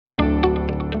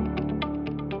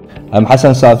I'm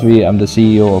Hassan Safi. I'm the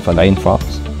CEO of Ain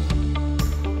Farms.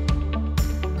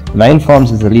 Ain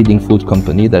Farms is a leading food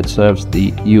company that serves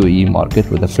the UAE market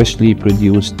with freshly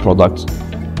produced products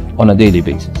on a daily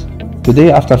basis.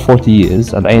 Today, after 40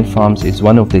 years, Ain Farms is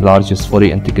one of the largest fully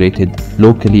integrated,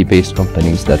 locally based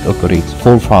companies that operates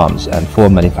 4 farms and 4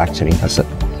 manufacturing assets.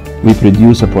 We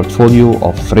produce a portfolio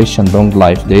of fresh and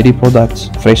long-life dairy products,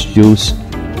 fresh juice,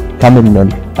 camel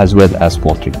milk, as well as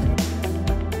poultry.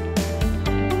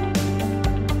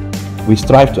 We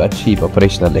strive to achieve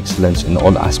operational excellence in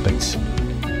all aspects.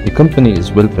 The company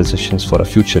is well positioned for a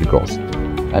future growth,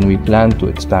 and we plan to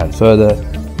expand further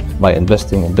by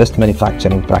investing in best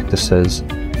manufacturing practices,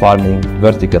 farming,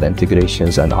 vertical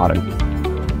integrations, and R&D.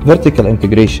 Vertical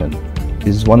integration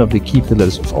is one of the key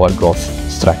pillars of our growth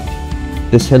strategy.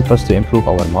 This helps us to improve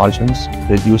our margins,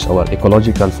 reduce our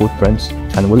ecological footprints,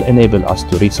 and will enable us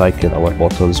to recycle our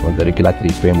bottles when the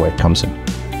regulatory framework comes in.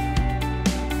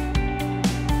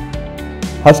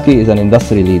 Husky is an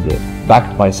industry leader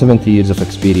backed by 70 years of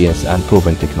experience and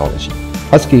proven technology.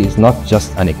 Husky is not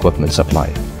just an equipment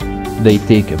supplier. They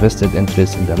take a vested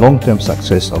interest in the long-term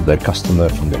success of their customer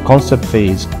from the concept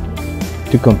phase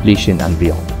to completion and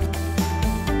beyond.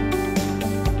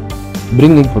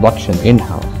 Bringing production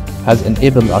in-house has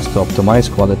enabled us to optimize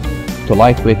quality, to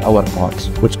lightweight our parts,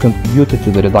 which contributed to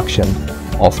the reduction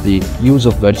of the use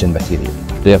of virgin material,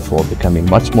 therefore becoming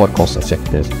much more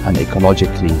cost-effective and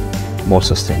ecologically more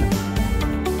sustainable.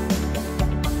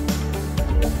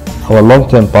 Our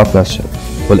long-term partnership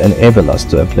will enable us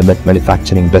to implement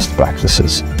manufacturing best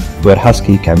practices, where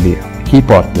Husky can be a key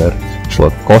partner for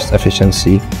cost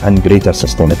efficiency and greater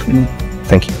sustainability.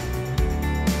 Thank you.